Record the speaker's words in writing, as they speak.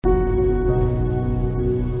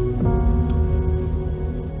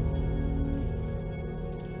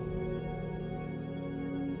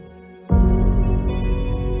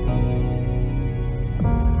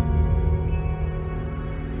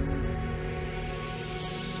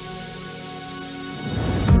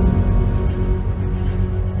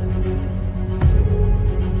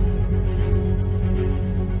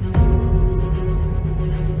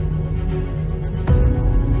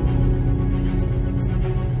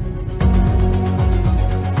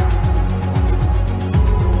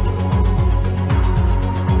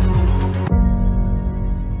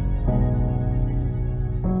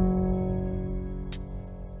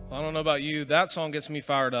about you. That song gets me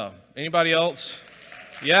fired up. Anybody else?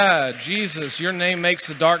 Yeah, Jesus, your name makes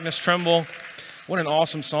the darkness tremble. What an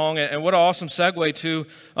awesome song, and what an awesome segue to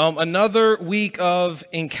another week of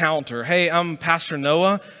Encounter. Hey, I'm Pastor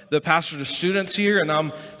Noah, the pastor to students here, and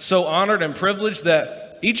I'm so honored and privileged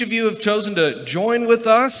that each of you have chosen to join with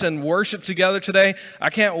us and worship together today. I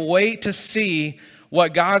can't wait to see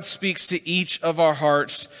what God speaks to each of our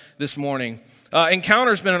hearts this morning.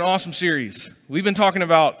 Encounter has been an awesome series. We've been talking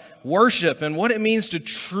about worship and what it means to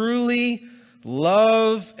truly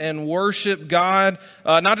love and worship God,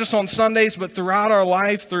 not just on Sundays, but throughout our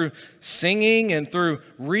life, through singing and through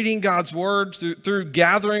reading God's Word, through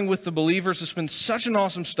gathering with the believers. It's been such an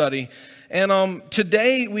awesome study. And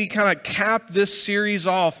today we kind of cap this series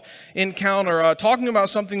off, Encounter, talking about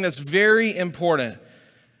something that's very important.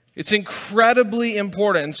 It's incredibly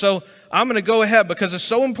important. And so I'm going to go ahead because it's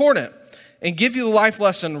so important and give you the life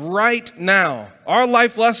lesson right now. Our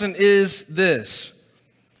life lesson is this: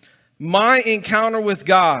 my encounter with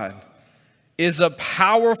God is a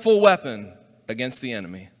powerful weapon against the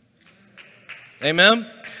enemy. Amen?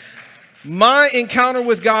 My encounter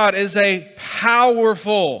with God is a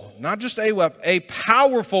powerful, not just a weapon, a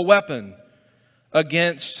powerful weapon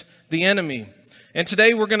against the enemy. And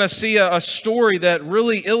today we're going to see a story that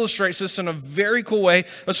really illustrates this in a very cool way.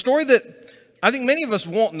 A story that I think many of us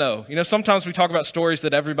won't know. You know, sometimes we talk about stories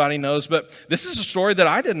that everybody knows, but this is a story that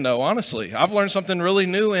I didn't know, honestly. I've learned something really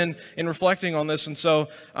new in reflecting on this, and so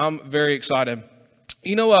I'm very excited.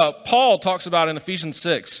 You know, Paul talks about in Ephesians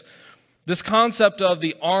 6, this concept of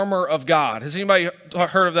the armor of God. Has anybody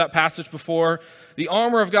heard of that passage before? The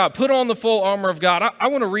armor of God. Put on the full armor of God. I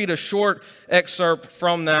want to read a short excerpt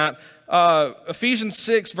from that. Ephesians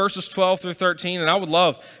 6, verses 12 through 13, and I would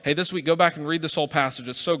love, hey, this week, go back and read this whole passage.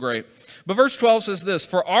 It's so great. But verse 12 says this: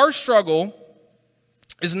 "For our struggle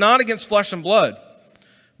is not against flesh and blood,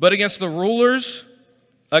 but against the rulers,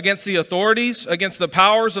 against the authorities, against the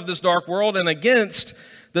powers of this dark world, and against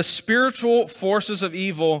the spiritual forces of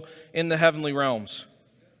evil in the heavenly realms.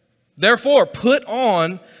 Therefore, put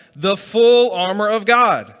on the full armor of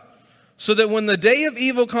God, so that when the day of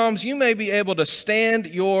evil comes, you may be able to stand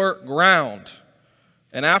your ground,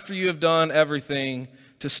 and after you have done everything,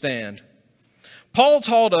 to stand." Paul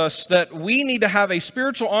told us that we need to have a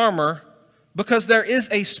spiritual armor because there is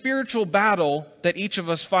a spiritual battle that each of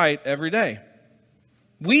us fight every day.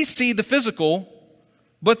 We see the physical,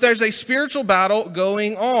 but there's a spiritual battle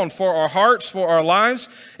going on for our hearts, for our lives.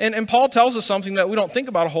 And Paul tells us something that we don't think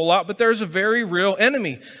about a whole lot, but there's a very real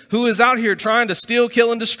enemy who is out here trying to steal,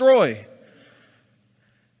 kill, and destroy.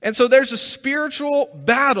 And so there's a spiritual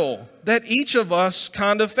battle that each of us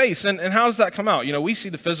kind of face. And how does that come out? You know, we see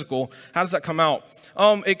the physical. How does that come out?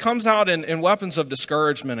 It comes out in weapons of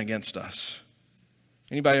discouragement against us.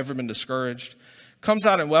 Anybody ever been discouraged? Comes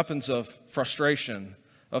out in weapons of frustration,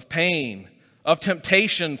 of pain, of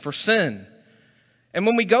temptation for sin. And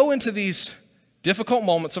when we go into these difficult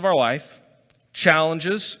moments of our life,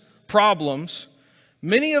 challenges, problems,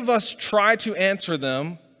 many of us try to answer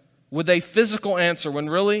them with a physical answer when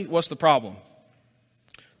really, what's the problem?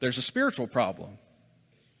 There's a spiritual problem.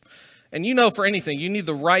 And you know, for anything, you need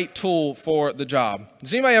the right tool for the job.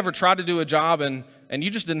 Has anybody ever tried to do a job and you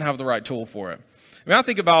just didn't have the right tool for it? I mean, I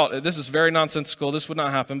think about, this is very nonsensical, this would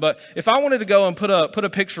not happen, but if I wanted to go and put a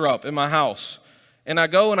picture up in my house, and I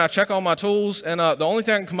go and I check all my tools, and the only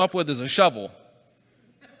thing I can come up with is a shovel,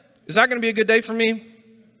 is that going to be a good day for me?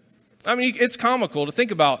 I mean, it's comical to think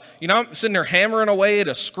about. You know, I'm sitting there hammering away at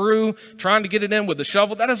a screw, trying to get it in with the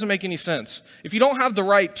shovel. That doesn't make any sense. If you don't have the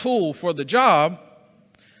right tool for the job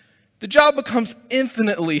becomes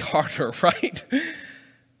infinitely harder, right?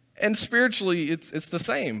 And spiritually, it's the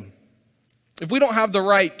same. If we don't have the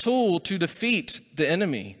right tool to defeat the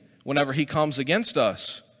enemy whenever he comes against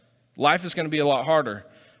us, life is going to be a lot harder.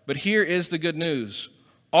 But here is the good news.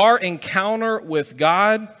 Our encounter with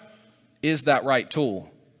God is that right tool.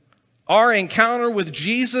 Our encounter with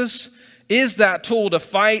Jesus is that tool to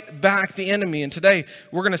fight back the enemy. And today,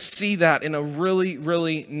 we're going to see that in a really,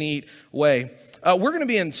 really neat way. We're going to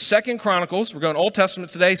be in 2 Chronicles. We're going Old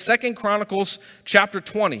Testament today, 2 Chronicles chapter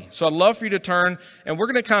 20. So I'd love for you to turn, and we're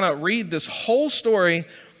going to kind of read this whole story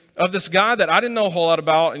of this guy that I didn't know a whole lot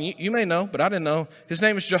about, and you may know, but I didn't know. His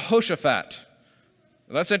name is Jehoshaphat.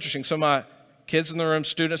 Well, that's interesting. So my kids in the room,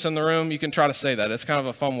 students in the room, you can try to say that. It's kind of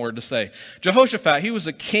a fun word to say. Jehoshaphat, he was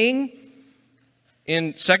a king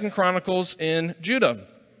in 2 Chronicles in Judah.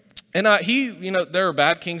 And there are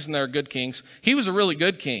bad kings and there are good kings. He was a really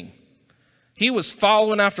good king. He was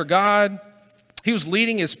following after God. He was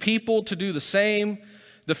leading his people to do the same.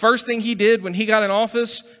 The first thing he did when he got in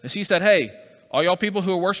office is he said, hey, all y'all people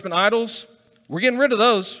who are worshiping idols, we're getting rid of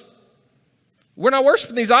those. We're not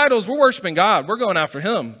worshiping these idols. We're worshiping God. We're going after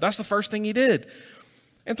him. That's the first thing he did.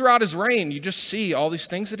 And throughout his reign, you just see all these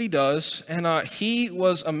things that he does. And he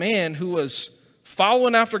was a man who was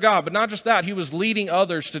following after God. But not just that, he was leading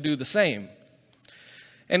others to do the same.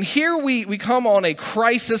 And here we come on a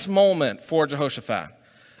crisis moment for Jehoshaphat.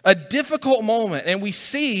 A difficult moment. And we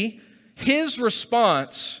see his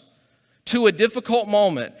response to a difficult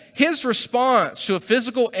moment. His response to a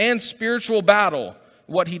physical and spiritual battle.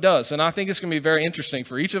 What he does. And I think it's going to be very interesting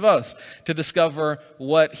for each of us to discover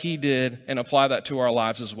what he did and apply that to our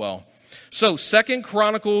lives as well. So 2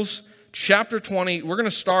 Chronicles chapter 20, we're going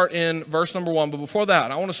to start in verse number 1. But before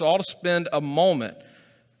that, I want us all to spend a moment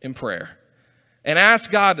in prayer and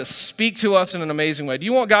ask God to speak to us in an amazing way. Do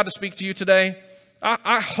you want God to speak to you today?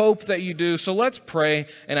 I hope that you do. So let's pray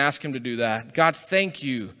and ask him to do that. God, thank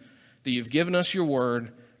you that you've given us your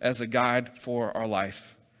word as a guide for our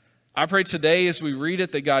life. I pray today as we read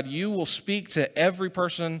it that, God, you will speak to every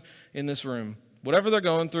person in this room. Whatever they're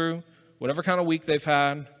going through, whatever kind of week they've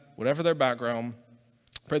had, whatever their background,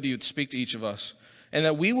 I pray that you would speak to each of us. And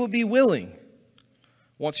that we will be willing,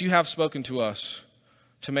 once you have spoken to us,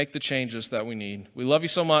 to make the changes that we need. We love you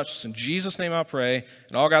so much. It's in Jesus' name I pray.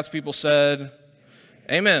 And all God's people said,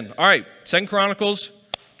 amen. All right, 2 Chronicles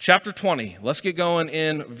chapter 20. Let's get going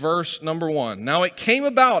in verse number 1. Now it came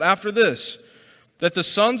about after this, that the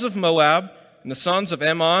sons of Moab and the sons of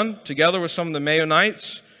Ammon, together with some of the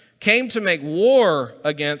Maonites, came to make war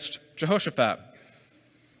against Jehoshaphat.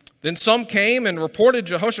 Then some came and reported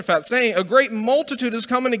Jehoshaphat, saying, a great multitude is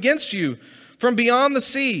coming against you from beyond the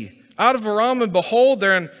sea, out of Aram, and behold,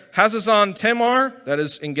 they're in Hazazon Tamar, that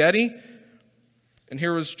is En Gedi. And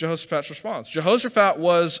here was Jehoshaphat's response. Jehoshaphat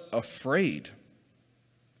was afraid.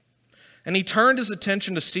 And he turned his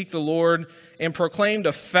attention to seek the Lord and proclaimed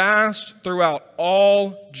a fast throughout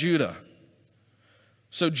all Judah.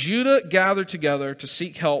 So Judah gathered together to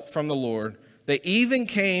seek help from the Lord. They even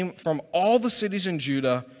came from all the cities in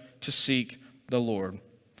Judah to seek the Lord.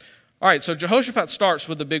 All right, so Jehoshaphat starts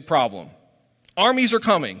with the big problem. Armies are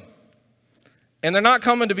coming, and they're not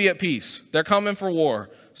coming to be at peace. They're coming for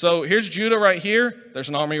war. So here's Judah right here. There's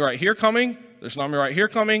an army right here coming. There's an army right here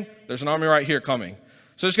coming. There's an army right here coming.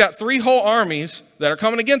 So he's got 3 whole armies that are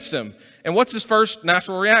coming against him. And what's his first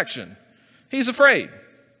natural reaction? He's afraid,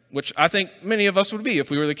 which I think many of us would be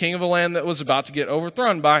if we were the king of a land that was about to get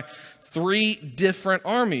overthrown by 3 different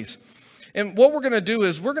armies. And what we're going to do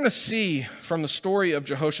is we're going to see from the story of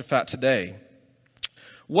Jehoshaphat today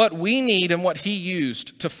what we need and what he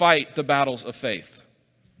used to fight the battles of faith.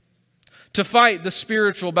 To fight the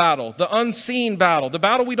spiritual battle, the unseen battle, the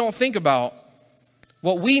battle we don't think about.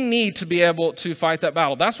 What we need to be able to fight that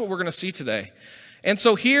battle. That's what we're going to see today. And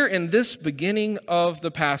so here in this beginning of the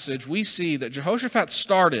passage, we see that Jehoshaphat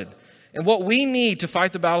started, and what we need to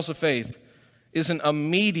fight the battles of faith is an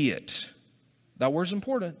immediate, that word's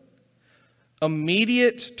important,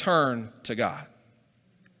 immediate turn to God.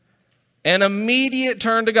 An immediate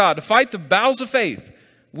turn to God. To fight the battles of faith,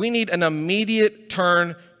 we need an immediate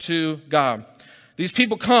turn to God. These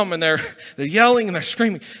people come and they're yelling and they're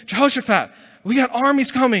screaming, Jehoshaphat, we got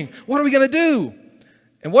armies coming. What are we going to do?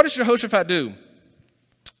 And what does Jehoshaphat do?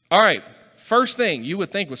 All right, first thing you would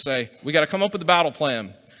think would say, we got to come up with a battle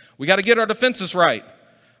plan. We got to get our defenses right.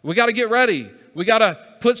 We got to get ready. We got to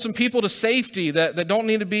put some people to safety that don't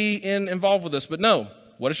need to be involved with this. But no,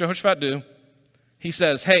 what does Jehoshaphat do? He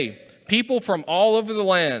says, hey, people from all over the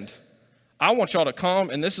land, I want y'all to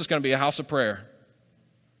come, and this is going to be a house of prayer.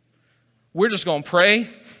 We're just going to pray,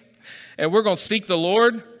 and we're going to seek the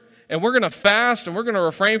Lord, and we're going to fast, and we're going to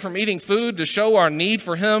refrain from eating food to show our need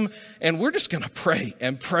for him, and we're just going to pray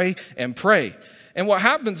and pray and pray. And what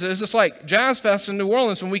happens is it's like Jazz Fest in New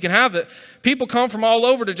Orleans when we can have it. People come from all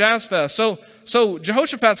over to Jazz Fest. So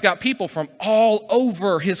Jehoshaphat's got people from all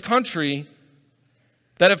over his country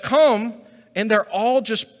that have come, and they're all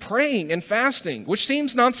just praying and fasting, which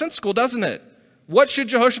seems nonsensical, doesn't it? What should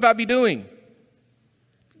Jehoshaphat be doing?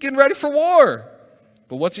 Getting ready for war.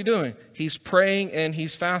 But what's he doing? He's praying and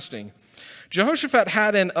he's fasting. Jehoshaphat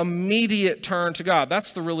had an immediate turn to God.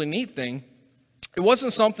 That's the really neat thing. It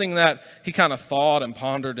wasn't something that he kind of thought and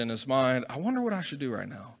pondered in his mind. I wonder what I should do right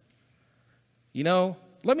now.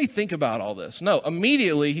 Let me think about all this. No,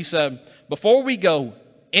 immediately he said, before we go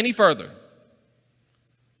any further,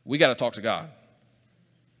 we got to talk to God.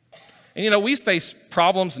 And we face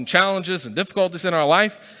problems and challenges and difficulties in our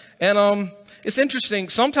life. And it's interesting.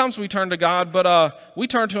 Sometimes we turn to God, but we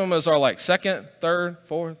turn to him as our second, third,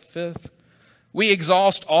 fourth, fifth. We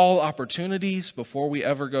exhaust all opportunities before we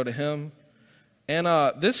ever go to him. And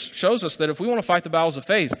this shows us that if we want to fight the battles of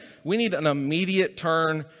faith, we need an immediate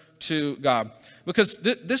turn to God. Because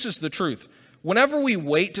this is the truth. Whenever we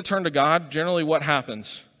wait to turn to God, generally what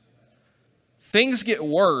happens? Things get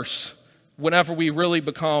worse whenever we really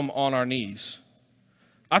become on our knees.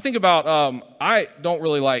 I think about, I don't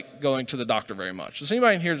really like going to the doctor very much. Does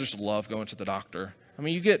anybody in here just love going to the doctor? I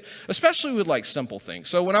mean, you get, especially with like simple things.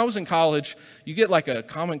 So when I was in college, you get like a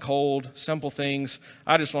common cold, simple things.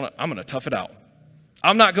 I'm going to tough it out.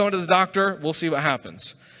 I'm not going to the doctor. We'll see what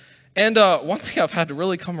happens. And one thing I've had to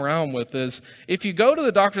really come around with is if you go to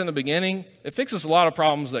the doctor in the beginning, it fixes a lot of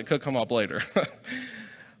problems that could come up later.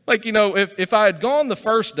 Like, if I had gone the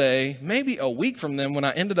first day, maybe a week from then when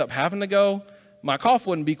I ended up having to go, my cough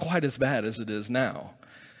wouldn't be quite as bad as it is now.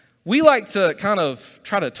 We like to kind of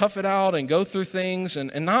try to tough it out and go through things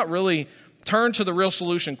and not really turn to the real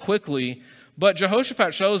solution quickly. But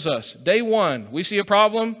Jehoshaphat shows us, day one, we see a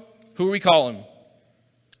problem, who are we calling?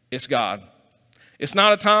 It's God. It's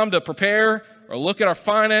not a time to prepare or look at our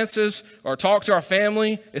finances or talk to our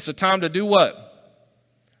family. It's a time to do what?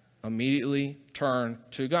 Immediately turn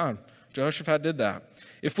to God. Jehoshaphat did that.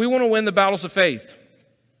 If we want to win the battles of faith,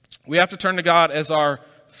 we have to turn to God as our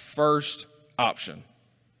first option.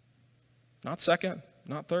 Not second,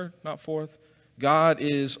 not third, not fourth. God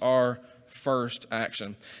is our first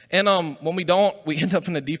action. And when we don't, we end up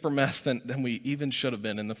in a deeper mess than we even should have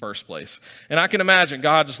been in the first place. And I can imagine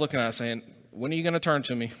God just looking at us saying, when are you going to turn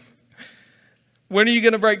to me? When are you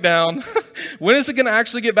going to break down? When is it going to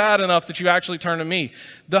actually get bad enough that you actually turn to me?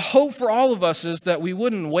 The hope for all of us is that we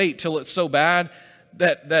wouldn't wait till it's so bad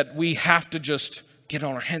that we have to just get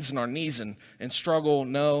on our hands and our knees and struggle.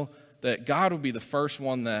 No, that God would be the first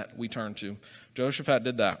one that we turn to. Jehoshaphat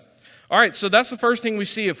did that. All right, so that's the first thing we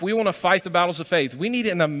see. If we want to fight the battles of faith, we need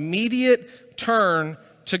an immediate turn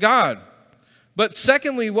to God. But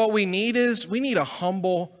secondly, what we need is we need a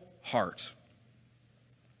humble heart.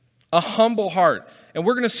 A humble heart. And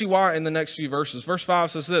we're going to see why in the next few verses. Verse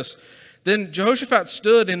 5 says this, Then Jehoshaphat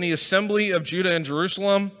stood in the assembly of Judah and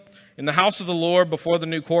Jerusalem in the house of the Lord before the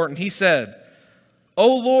new court, and he said,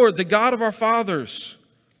 O Lord, the God of our fathers,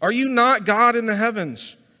 are you not God in the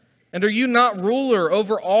heavens? And are you not ruler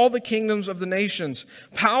over all the kingdoms of the nations?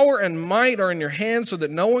 Power and might are in your hands so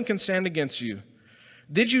that no one can stand against you.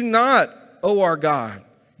 Did you not, O our God,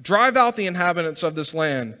 drive out the inhabitants of this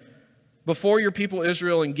land before your people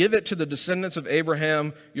Israel and give it to the descendants of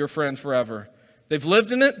Abraham, your friend forever? They've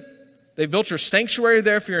lived in it. They've built your sanctuary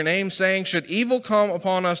there for your name, saying, should evil come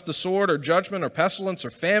upon us, the sword or judgment or pestilence or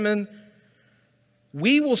famine,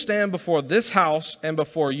 we will stand before this house and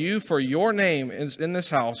before you, for your name is in this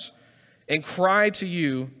house, and cry to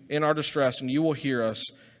you in our distress, and you will hear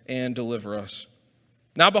us and deliver us.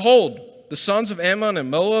 Now behold, the sons of Ammon and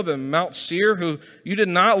Moab and Mount Seir, who you did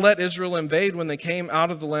not let Israel invade when they came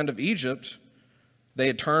out of the land of Egypt, they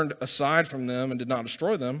had turned aside from them and did not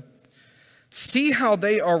destroy them. See how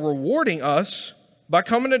they are rewarding us by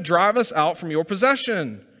coming to drive us out from your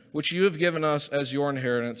possession, which you have given us as your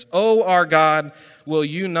inheritance. O our God, will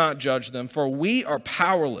you not judge them? For we are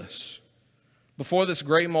powerless before this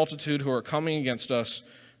great multitude who are coming against us,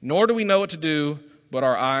 nor do we know what to do, but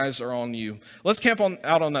our eyes are on you. Let's camp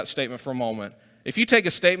out on that statement for a moment. If you take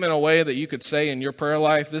a statement away that you could say in your prayer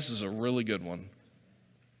life, this is a really good one.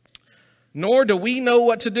 Nor do we know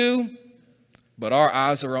what to do, but our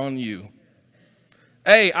eyes are on you.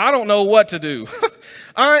 Hey, I don't know what to do.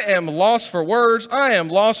 I am lost for words. I am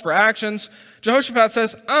lost for actions. Jehoshaphat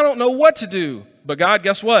says, I don't know what to do. But God,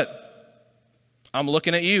 guess what? I'm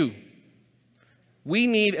looking at you. We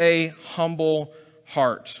need a humble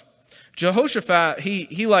heart. Jehoshaphat,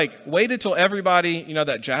 he waited till everybody,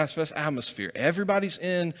 that Jazz Fest atmosphere. Everybody's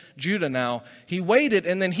in Judah now. He waited,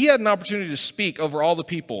 and then he had an opportunity to speak over all the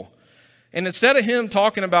people. And instead of him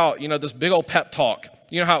talking about, this big old pep talk,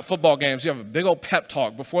 you know how at football games, you have a big old pep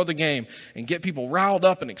talk before the game and get people riled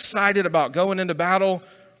up and excited about going into battle.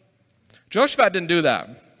 Jehoshaphat didn't do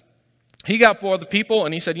that. He got before the people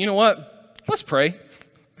and he said, you know what? Let's pray.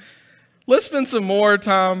 Let's spend some more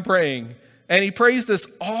time praying. And he prays this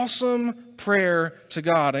awesome prayer to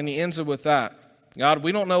God, and he ends it with that. God,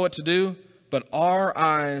 we don't know what to do, but our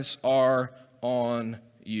eyes are on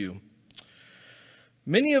you.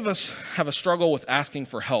 Many of us have a struggle with asking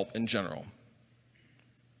for help in general.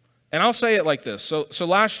 And I'll say it like this. So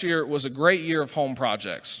last year was a great year of home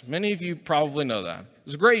projects. Many of you probably know that. It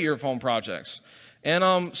was a great year of home projects.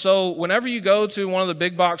 And so whenever you go to one of the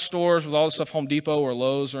big box stores with all the stuff, Home Depot or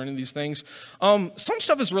Lowe's or any of these things, some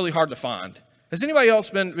stuff is really hard to find. Has anybody else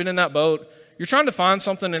been in that boat? You're trying to find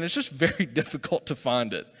something and it's just very difficult to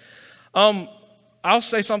find it. I'll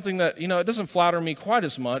say something that, it doesn't flatter me quite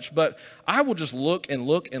as much, but I will just look and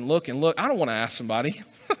look and look and look. I don't want to ask somebody.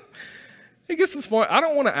 It gets to this point, I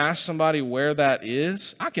don't want to ask somebody where that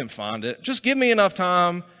is. I can find it. Just give me enough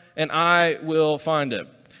time and I will find it.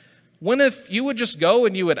 When if you would just go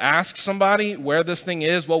and you would ask somebody where this thing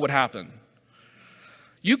is, what would happen?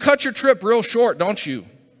 You cut your trip real short, don't you?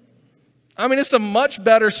 I mean, it's a much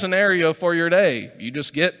better scenario for your day. You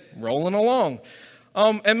just get rolling along.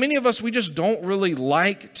 And many of us, we just don't really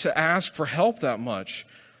like to ask for help that much.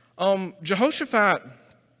 Jehoshaphat,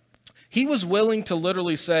 he was willing to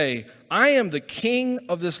literally say, I am the king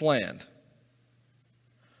of this land.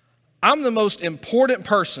 I'm the most important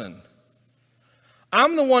person.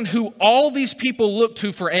 I'm the one who all these people look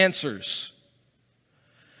to for answers.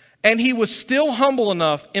 And he was still humble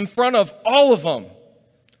enough in front of all of them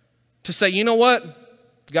to say, you know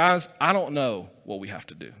what, guys, I don't know what we have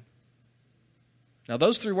to do. Now,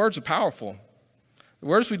 those three words are powerful. The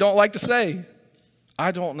words we don't like to say,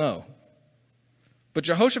 I don't know. But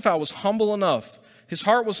Jehoshaphat was humble enough. His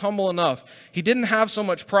heart was humble enough. He didn't have so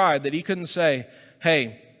much pride that he couldn't say,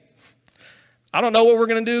 hey, I don't know what we're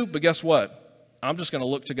going to do, but guess what? I'm just going to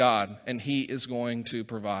look to God, and he is going to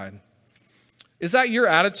provide. Is that your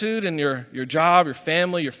attitude in your job, your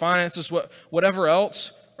family, your finances, whatever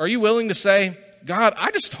else? Are you willing to say, God,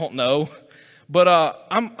 I just don't know, but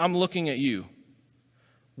I'm looking at you?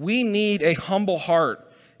 We need a humble heart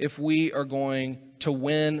if we are going to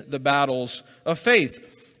win the battles of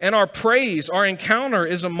faith. And our praise, our encounter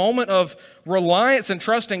is a moment of reliance and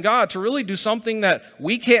trust in God to really do something that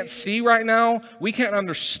we can't see right now, we can't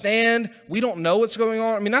understand, we don't know what's going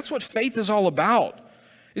on. I mean, that's what faith is all about.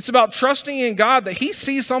 It's about trusting in God that he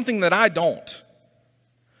sees something that I don't.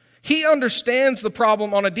 He understands the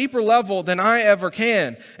problem on a deeper level than I ever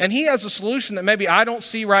can. And he has a solution that maybe I don't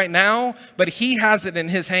see right now, but he has it in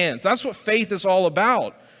his hands. That's what faith is all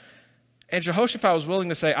about. And Jehoshaphat was willing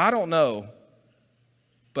to say, I don't know,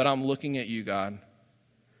 but I'm looking at you, God.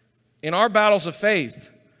 In our battles of faith,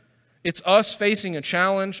 it's us facing a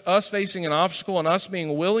challenge, us facing an obstacle, and us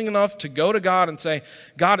being willing enough to go to God and say,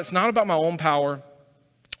 God, it's not about my own power.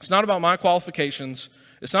 It's not about my qualifications.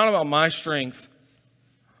 It's not about my strength.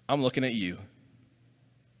 I'm looking at you.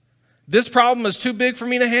 This problem is too big for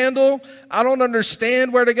me to handle. I don't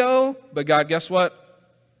understand where to go. But God, guess what?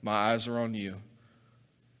 My eyes are on you.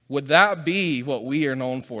 Would that be what we are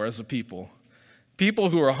known for as a people? People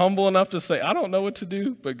who are humble enough to say, I don't know what to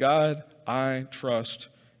do, but God, I trust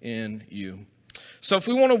in you. So if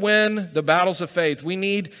we want to win the battles of faith, we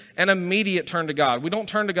need an immediate turn to God. We don't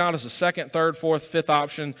turn to God as a second, third, fourth, fifth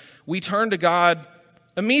option. We turn to God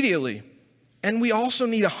immediately. And we also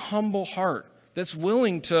need a humble heart that's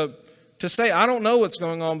willing to say, I don't know what's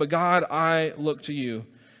going on, but God, I look to you.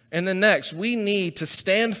 And then next, we need to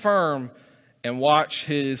stand firm and watch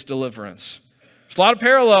his deliverance. There's a lot of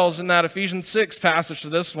parallels in that Ephesians 6 passage to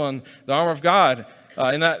this one, the armor of God.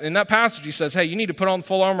 In that passage, he says, hey, you need to put on the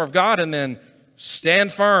full armor of God and then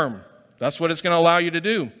stand firm. That's what it's going to allow you to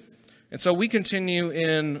do. And so we continue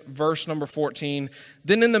in verse number 14.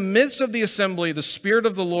 Then in the midst of the assembly, the Spirit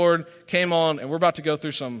of the Lord came on, and we're about to go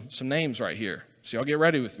through some names right here. So y'all get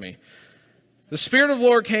ready with me. The Spirit of the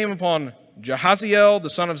Lord came upon Jahaziel, the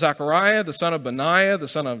son of Zechariah, the son of Benaiah, the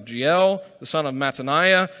son of Jeiel, the son of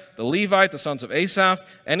Mattaniah, the Levite, the sons of Asaph.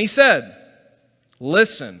 And he said,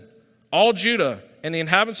 listen, all Judah and the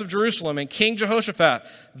inhabitants of Jerusalem and King Jehoshaphat,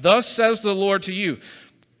 thus says the Lord to you.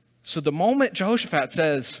 So the moment Jehoshaphat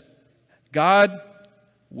says, God,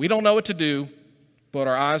 we don't know what to do, but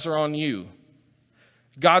our eyes are on you,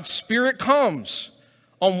 God's Spirit comes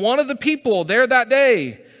on one of the people there that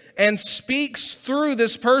day and speaks through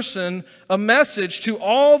this person a message to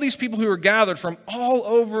all these people who are gathered from all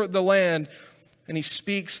over the land. And he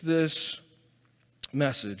speaks this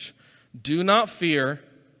message. Do not fear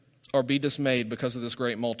or be dismayed because of this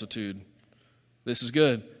great multitude. This is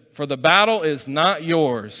good. For the battle is not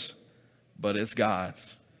yours, but it's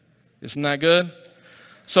God's. Isn't that good?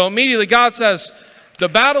 So immediately God says, the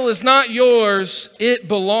battle is not yours, it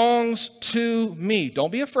belongs to me.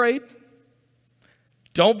 Don't be afraid.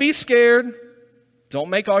 Don't be scared. Don't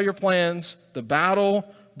make all your plans. The battle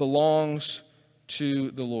belongs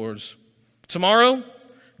to the Lord's. Tomorrow,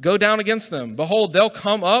 go down against them. Behold, they'll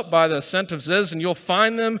come up by the ascent of Ziz, and you'll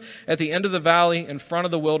find them at the end of the valley in front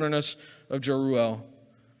of the wilderness of Jeruel.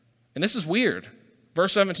 And this is weird.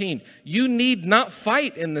 Verse 17, you need not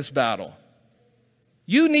fight in this battle.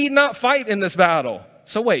 You need not fight in this battle.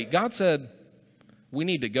 So wait, God said we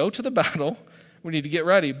need to go to the battle. We need to get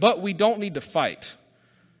ready, but we don't need to fight.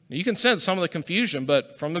 You can sense some of the confusion,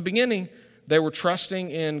 but from the beginning, they were trusting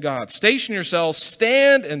in God. Station yourselves,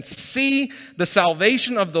 stand and see the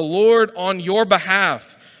salvation of the Lord on your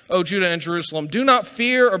behalf, O Judah and Jerusalem. Do not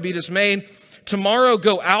fear or be dismayed. Tomorrow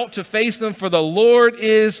go out to face them, for the Lord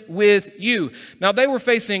is with you. Now they were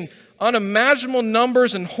facing unimaginable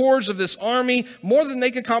numbers and hordes of this army, more than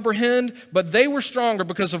they could comprehend, but they were stronger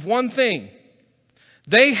because of one thing.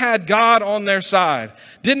 They had God on their side.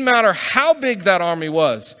 Didn't matter how big that army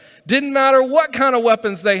was. Didn't matter what kind of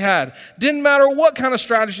weapons they had. Didn't matter what kind of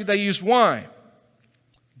strategy they used. Why?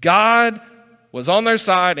 God was on their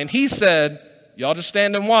side, and he said, y'all just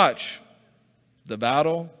stand and watch. The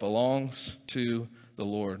battle belongs to the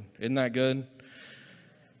Lord. Isn't that good?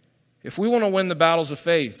 If we want to win the battles of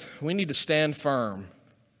faith, we need to stand firm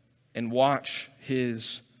and watch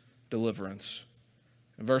his deliverance.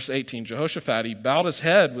 In verse 18, Jehoshaphat, he bowed his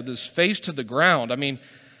head with his face to the ground. I mean,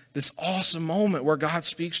 this awesome moment where God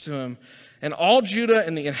speaks to him. And all Judah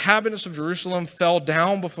and the inhabitants of Jerusalem fell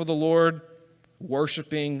down before the Lord,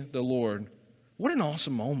 worshiping the Lord. What an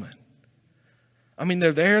awesome moment. I mean,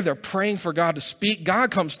 they're there, they're praying for God to speak.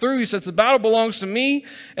 God comes through, he says, the battle belongs to me.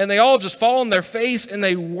 And they all just fall on their face and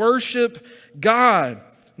they worship God.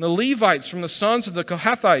 And the Levites from the sons of the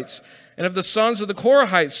Kohathites and of the sons of the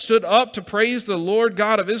Korahites stood up to praise the Lord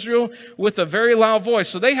God of Israel with a very loud voice.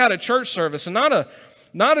 So they had a church service, and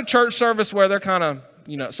not a church service where they're kind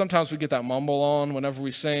of, sometimes we get that mumble on whenever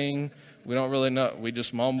we sing. We don't really know, we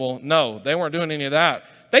just mumble. No, they weren't doing any of that.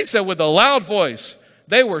 They said with a loud voice.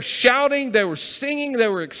 They were shouting, they were singing, they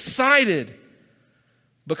were excited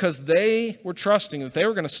because they were trusting that they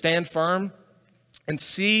were going to stand firm and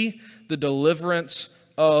see the deliverance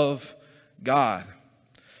of God.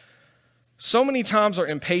 So many times our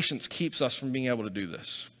impatience keeps us from being able to do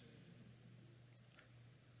this.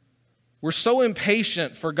 We're so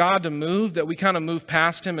impatient for God to move that we kind of move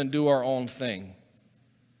past him and do our own thing.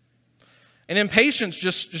 And impatience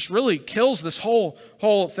just really kills this whole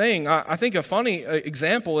thing. I think a funny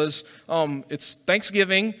example is it's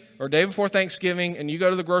Thanksgiving or day before Thanksgiving, and you go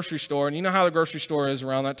to the grocery store, and you know how the grocery store is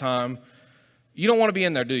around that time. You don't want to be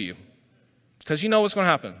in there, do you? Because you know what's going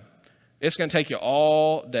to happen. It's going to take you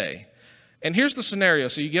all day. And here's the scenario.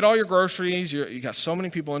 So you get all your groceries, you got so many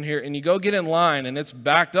people in here, and you go get in line, and it's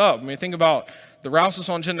backed up. I mean, think about the Rouses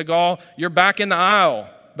on Chindagal. You're back in the aisle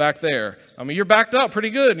back there. I mean, you're backed up pretty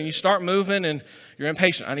good, and you start moving, and you're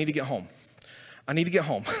impatient. I need to get home. I need to get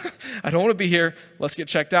home. I don't want to be here. Let's get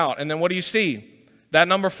checked out. And then what do you see? That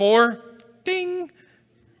number 4, ding.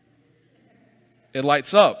 It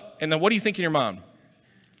lights up. And then what do you think in your mind?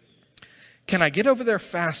 Can I get over there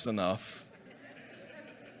fast enough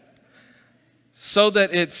so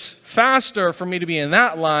that it's faster for me to be in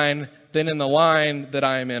that line than in the line that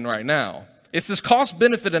I am in right now? It's this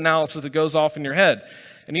cost-benefit analysis that goes off in your head.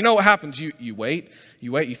 And you know what happens? You wait,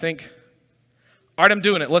 you think, all right, I'm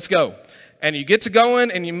doing it, let's go. And you get to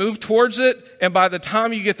going and you move towards it, and by the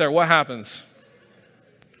time you get there, what happens?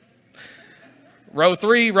 Row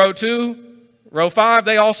 3, row 2, row 5,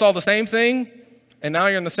 they all saw the same thing, and now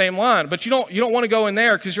you're in the same line. But you don't want to go in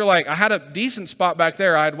there because you're like, I had a decent spot back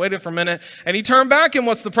there, I had waited for a minute, and you turn back, and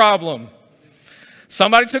what's the problem?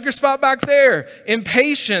 Somebody took your spot back there.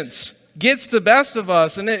 Impatience gets the best of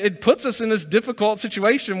us, and it puts us in this difficult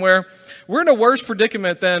situation where we're in a worse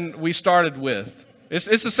predicament than we started with.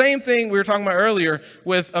 It's the same thing we were talking about earlier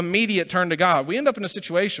with immediate turn to God. We end up in a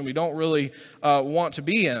situation we don't really want to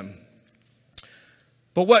be in.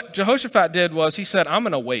 But what Jehoshaphat did was he said, I'm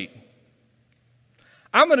going to wait.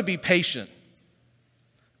 I'm going to be patient.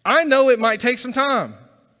 I know it might take some time,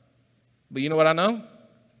 but you know what I know?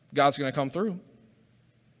 God's going to come through.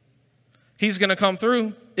 He's going to come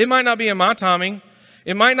through. It might not be in my timing.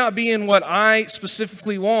 It might not be in what I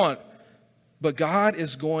specifically want, but God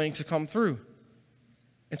is going to come through.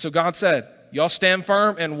 And so God said, y'all stand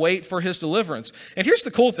firm and wait for his deliverance. And here's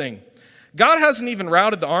the cool thing. God hasn't even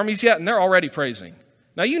routed the armies yet, and they're already praising.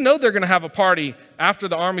 Now, you know they're going to have a party after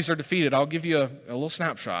the armies are defeated. I'll give you a little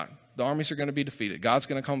snapshot. The armies are going to be defeated. God's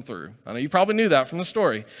going to come through. I know you probably knew that from the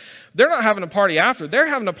story. They're not having a party after. They're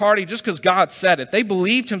having a party just because God said it. They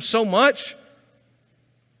believed him so much,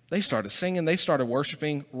 they started singing. They started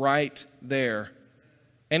worshiping right there.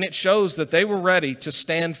 And it shows that they were ready to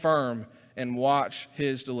stand firm and watch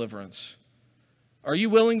his deliverance. Are you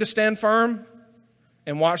willing to stand firm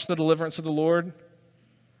and watch the deliverance of the Lord?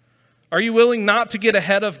 Are you willing not to get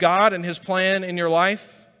ahead of God and his plan in your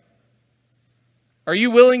life? Are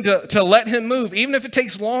you willing to let him move, even if it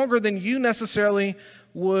takes longer than you necessarily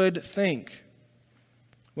would think?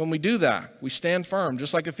 When we do that, we stand firm,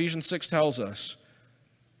 just like Ephesians 6 tells us.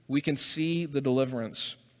 We can see the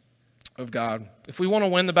deliverance of God. If we want to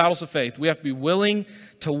win the battles of faith, we have to be willing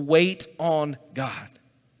to wait on God.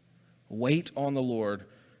 Wait on the Lord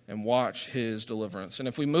and watch his deliverance. And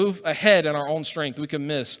if we move ahead in our own strength, we can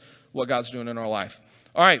miss what God's doing in our life.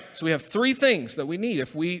 All right, so we have three things that we need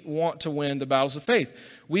if we want to win the battles of faith.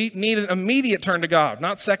 We need an immediate turn to God,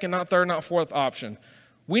 not second, not third, not fourth option.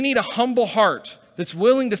 We need a humble heart that's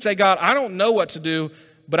willing to say, God, I don't know what to do,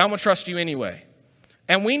 but I'm going to trust you anyway.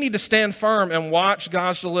 And we need to stand firm and watch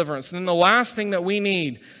God's deliverance. And then the last thing that we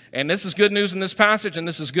need, and this is good news in this passage, and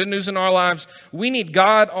this is good news in our lives, we need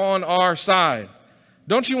God on our side.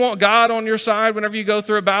 Don't you want God on your side whenever you go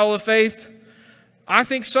through a battle of faith? I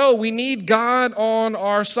think so. We need God on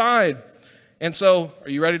our side. And so, are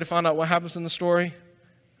you ready to find out what happens in the story?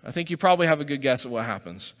 I think you probably have a good guess at what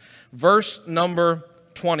happens. Verse number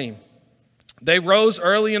 20. They rose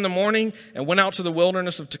early in the morning and went out to the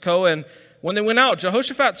wilderness of Tekoa. And when they went out,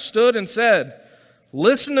 Jehoshaphat stood and said,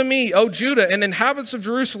 "Listen to me, O Judah and inhabitants of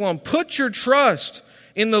Jerusalem. Put your trust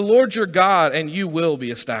in the Lord your God, and you will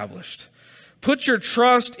be established. Put your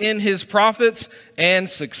trust in his prophets and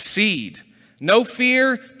succeed." No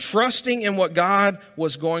fear, trusting in what God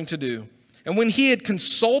was going to do. And when he had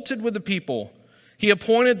consulted with the people, he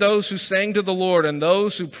appointed those who sang to the Lord and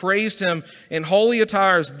those who praised him in holy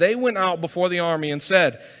attires. They went out before the army and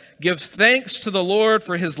said, "Give thanks to the Lord,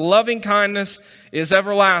 for his loving kindness is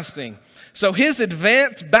everlasting." So his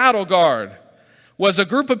advanced battle guard was a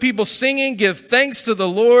group of people singing, "Give thanks to the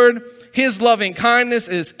Lord, his loving kindness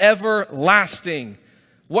is everlasting."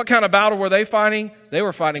 What kind of battle were they fighting? They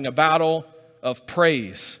were fighting a battle of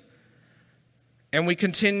praise. And we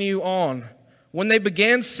continue on. When they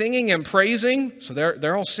began singing and praising, so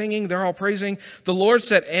they're all singing, they're all praising, the Lord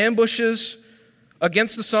set ambushes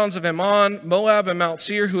against the sons of Ammon, Moab, and Mount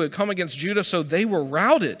Seir, who had come against Judah, so they were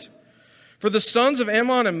routed. For the sons of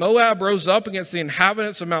Ammon and Moab rose up against the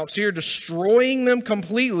inhabitants of Mount Seir, destroying them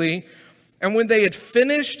completely. And when they had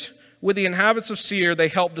finished with the inhabitants of Seir, they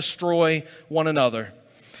helped destroy one another.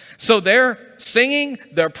 So they're singing,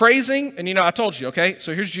 they're praising, and I told you, okay,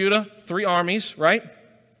 so here's Judah, 3 armies, right?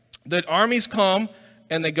 The armies come,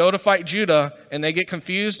 and they go to fight Judah, and they get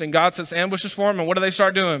confused, and God sets ambushes for them, and what do they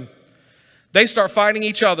start doing? They start fighting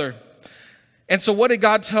each other. And so what did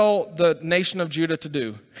God tell the nation of Judah to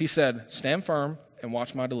do? He said, stand firm and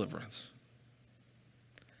watch my deliverance.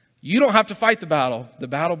 You don't have to fight the battle. The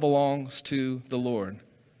battle belongs to the Lord.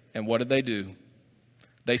 And what did they do?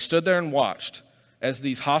 They stood there and watched as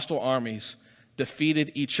these hostile armies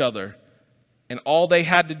defeated each other. And all they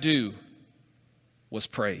had to do was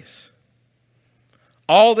praise.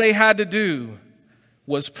 All they had to do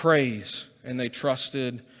was praise. And they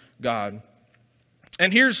trusted God.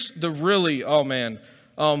 And here's the really,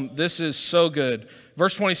 this is so good.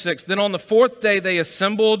 Verse 26, then on the 4th day they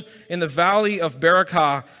assembled in the valley of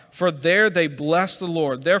Berakah, for there they blessed the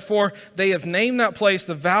Lord. Therefore they have named that place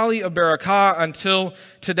the valley of Berakah until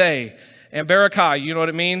today. And Berakah, you know what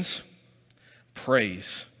it means?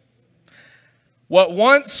 Praise. What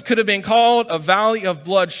once could have been called a valley of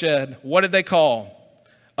bloodshed, what did they call?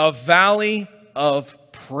 A valley of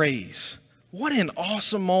praise. What an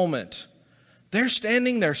awesome moment. They're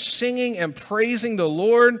standing, they're singing and praising the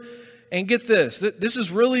Lord. And get this, this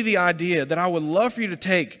is really the idea that I would love for you to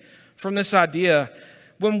take from this idea.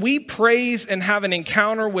 When we praise and have an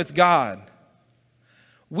encounter with God,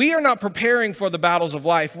 we are not preparing for the battles of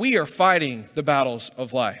life. We are fighting the battles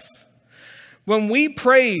of life. When we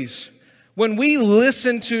praise, when we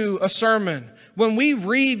listen to a sermon, when we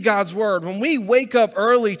read God's word, when we wake up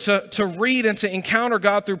early to read and to encounter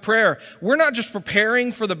God through prayer, we're not just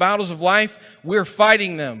preparing for the battles of life, we're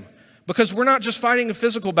fighting them. Because we're not just fighting a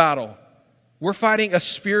physical battle, we're fighting a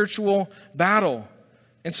spiritual battle.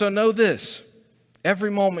 And so know this,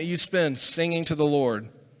 every moment you spend singing to the Lord,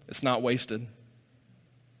 it's not wasted.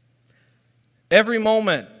 Every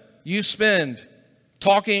moment you spend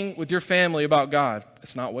talking with your family about God,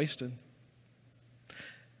 it's not wasted.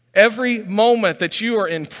 Every moment that you are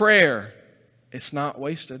in prayer, it's not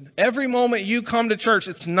wasted. Every moment you come to church,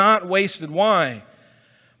 it's not wasted. Why?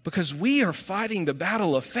 Because we are fighting the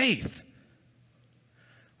battle of faith.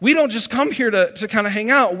 We don't just come here to kind of hang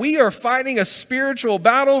out. We are fighting a spiritual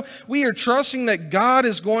battle. We are trusting that God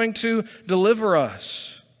is going to deliver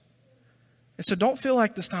us. And so don't feel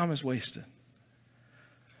like this time is wasted.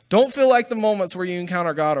 Don't feel like the moments where you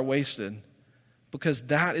encounter God are wasted, because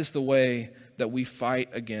that is the way that we fight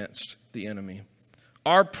against the enemy.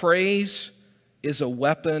 Our praise is a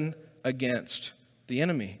weapon against the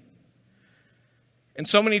enemy. And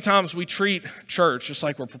so many times we treat church just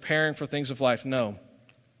like we're preparing for things of life. No.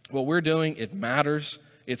 What we're doing, it matters,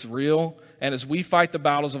 it's real, and as we fight the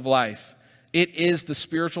battles of life, it is the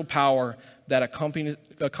spiritual power that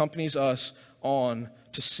accompanies us on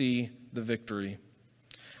to see the victory.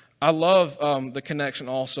 I love the connection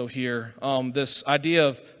also here. This idea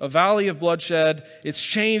of a valley of bloodshed, it's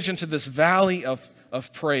changed into this valley of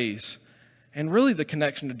praise. And really the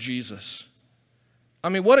connection to Jesus. I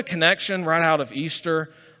mean, what a connection right out of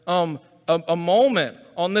Easter. A moment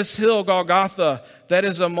on this hill, Golgotha, that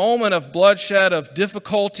is a moment of bloodshed, of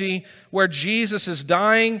difficulty, where Jesus is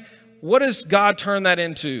dying. What does God turn that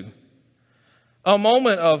into? A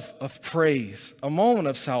moment of praise, a moment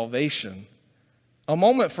of salvation, a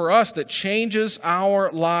moment for us that changes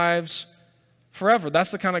our lives forever.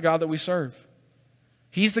 That's the kind of God that we serve.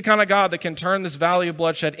 He's the kind of God that can turn this valley of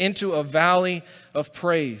bloodshed into a valley of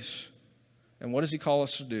praise. And what does he call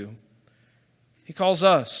us to do? He calls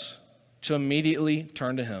us to immediately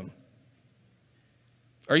turn to him.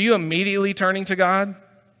 Are you immediately turning to God?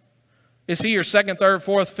 Is he your second, third,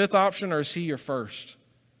 fourth, fifth option, or is he your first?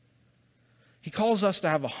 He calls us to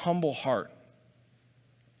have a humble heart.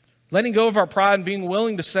 Letting go of our pride and being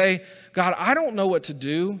willing to say, God, I don't know what to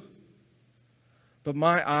do, but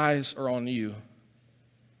my eyes are on you.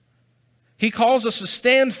 He calls us to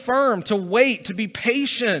stand firm, to wait, to be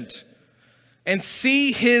patient, and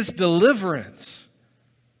see his deliverance.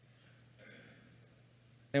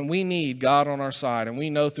 And we need God on our side. And we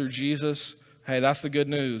know through Jesus, hey, that's the good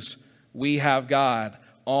news. We have God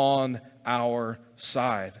on our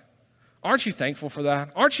side. Aren't you thankful for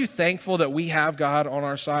that? Aren't you thankful that we have God on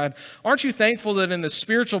our side? Aren't you thankful that in the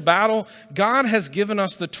spiritual battle, God has given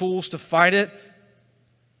us the tools to fight it?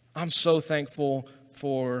 I'm so thankful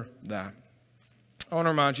for that. I want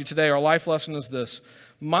to remind you today, our life lesson is this.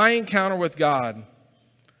 My encounter with God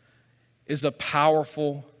is a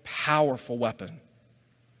powerful, powerful weapon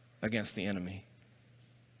against the enemy.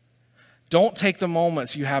 Don't take the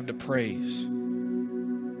moments you have to praise,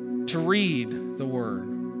 to read the word,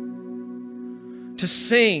 to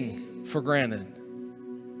sing for granted.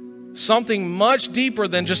 Something much deeper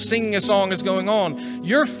than just singing a song is going on.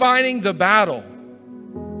 You're fighting the battle.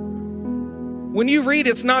 When you read,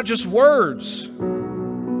 it's not just words.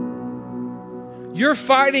 You're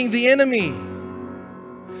fighting the enemy.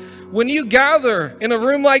 When you gather in a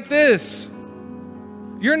room like this,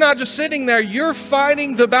 you're not just sitting there, you're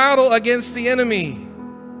fighting the battle against the enemy.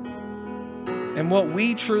 And what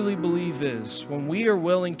we truly believe is, when we are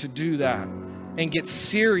willing to do that and get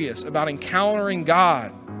serious about encountering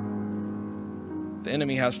God, the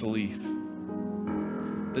enemy has to leave.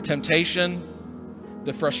 The temptation,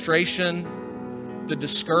 the frustration, the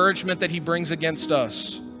discouragement that he brings against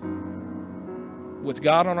us, with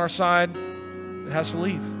God on our side, it has to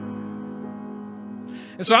leave.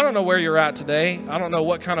 And so I don't know where you're at today. I don't know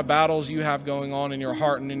what kind of battles you have going on in your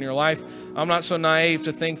heart and in your life. I'm not so naive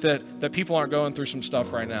to think that people aren't going through some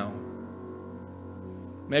stuff right now.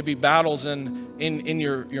 Maybe battles in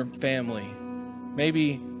your family.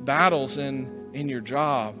 Maybe battles in your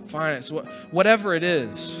job, finance, whatever it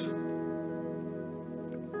is.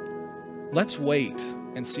 Let's wait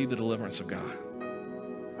and see the deliverance of God.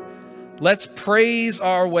 Let's praise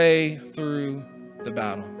our way through the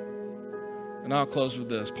battle. And I'll close with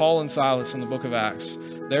this. Paul and Silas in the book of Acts,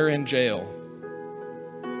 they're in jail.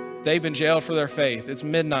 They've been jailed for their faith. It's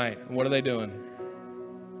midnight. And what are they doing?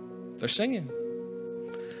 They're singing.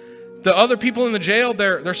 The other people in the jail,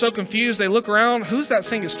 they're so confused. They look around. Who's that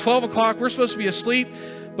singing? It's 12 o'clock. We're supposed to be asleep.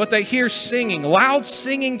 But they hear singing, loud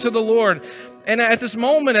singing to the Lord. And at this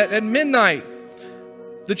moment, at midnight,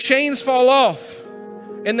 the chains fall off.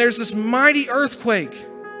 And there's this mighty earthquake.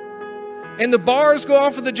 And the bars go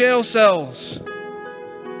off of the jail cells.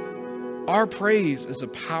 Our praise is a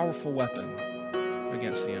powerful weapon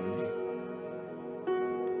against the enemy.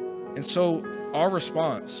 And so our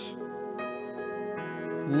response,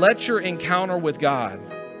 let your encounter with God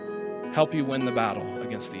help you win the battle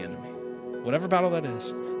against the enemy. Whatever battle that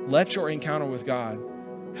is, let your encounter with God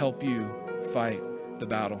help you fight the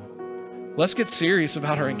battle. Let's get serious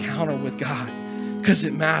about our encounter with God, because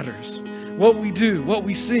it matters. What we do, what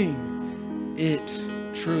we sing, it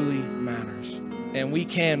truly matters. And we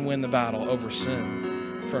can win the battle over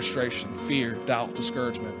sin, frustration, fear, doubt,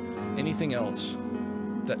 discouragement, anything else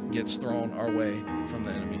that gets thrown our way from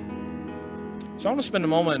the enemy. So I want to spend a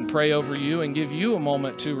moment and pray over you and give you a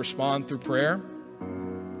moment to respond through prayer.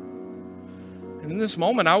 And in this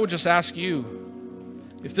moment, I would just ask you,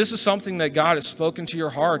 if this is something that God has spoken to your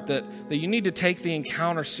heart, that you need to take the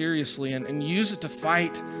encounter seriously and use it to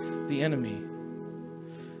fight the enemy.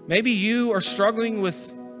 Maybe you are struggling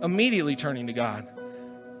with immediately turning to God.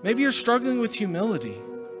 Maybe you're struggling with humility.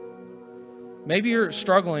 Maybe you're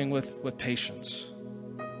struggling with patience.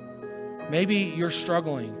 Maybe you're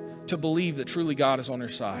struggling to believe that truly God is on your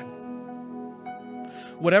side.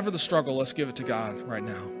 Whatever the struggle, let's give it to God right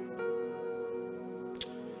now.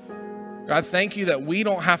 God, thank you that we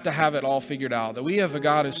don't have to have it all figured out, that we have a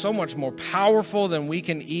God who's so much more powerful than we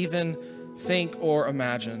can even think or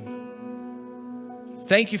imagine.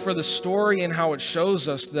 Thank you for the story and how it shows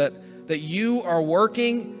us that you are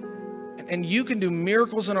working and you can do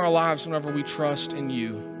miracles in our lives whenever we trust in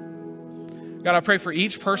you. God, I pray for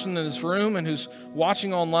each person in this room and who's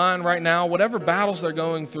watching online right now, whatever battles they're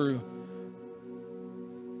going through,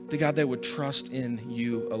 that God, they would trust in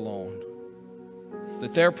you alone.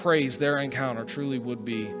 That their praise, their encounter truly would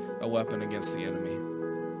be a weapon against the enemy.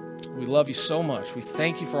 We love you so much. We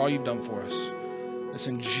thank you for all you've done for us. It's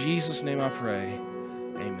in Jesus' name I pray.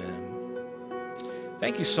 Amen.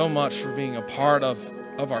 Thank you so much for being a part of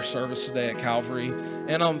our service today at Calvary.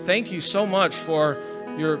 And thank you so much for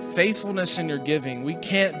your faithfulness and your giving. We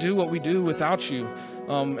can't do what we do without you.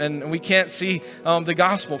 And we can't see the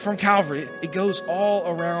gospel from Calvary. It goes all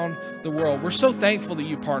around the world. We're so thankful that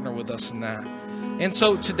you partner with us in that. And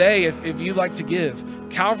so today, if you'd like to give,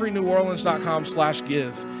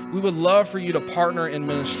 calvaryneworleans.com/give. We would love for you to partner in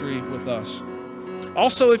ministry with us.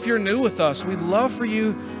 Also, if you're new with us, we'd love for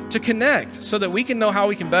you to connect so that we can know how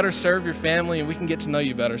we can better serve your family and we can get to know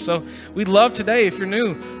you better. So we'd love today, if you're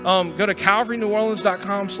new, go to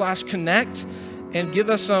calvaryneworleans.com/connect and give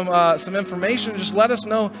us some information. Just let us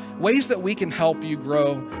know ways that we can help you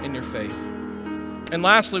grow in your faith. And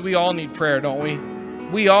lastly, we all need prayer, don't we?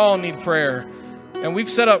 We all need prayer. And we've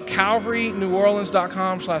set up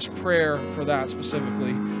calvaryneworleans.com/prayer for that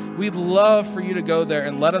specifically. We'd love for you to go there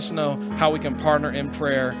and let us know how we can partner in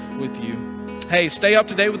prayer with you. Hey, stay up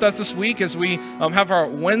to date with us this week as we have our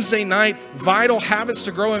Wednesday night Vital Habits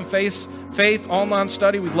to Grow in Faith online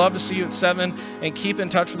study. We'd love to see you at 7, and keep in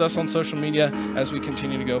touch with us on social media as we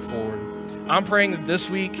continue to go forward. I'm praying that this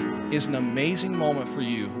week is an amazing moment for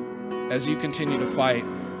you as you continue to fight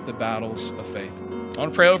the battles of faith. I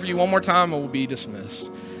want to pray over you one more time and we'll be dismissed.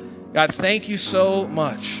 God, thank you so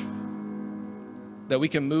much that we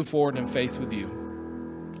can move forward in faith with you.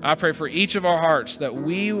 I pray for each of our hearts that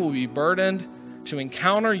we will be burdened to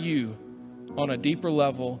encounter you on a deeper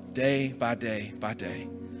level day by day by day.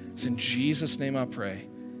 It's in Jesus' name I pray.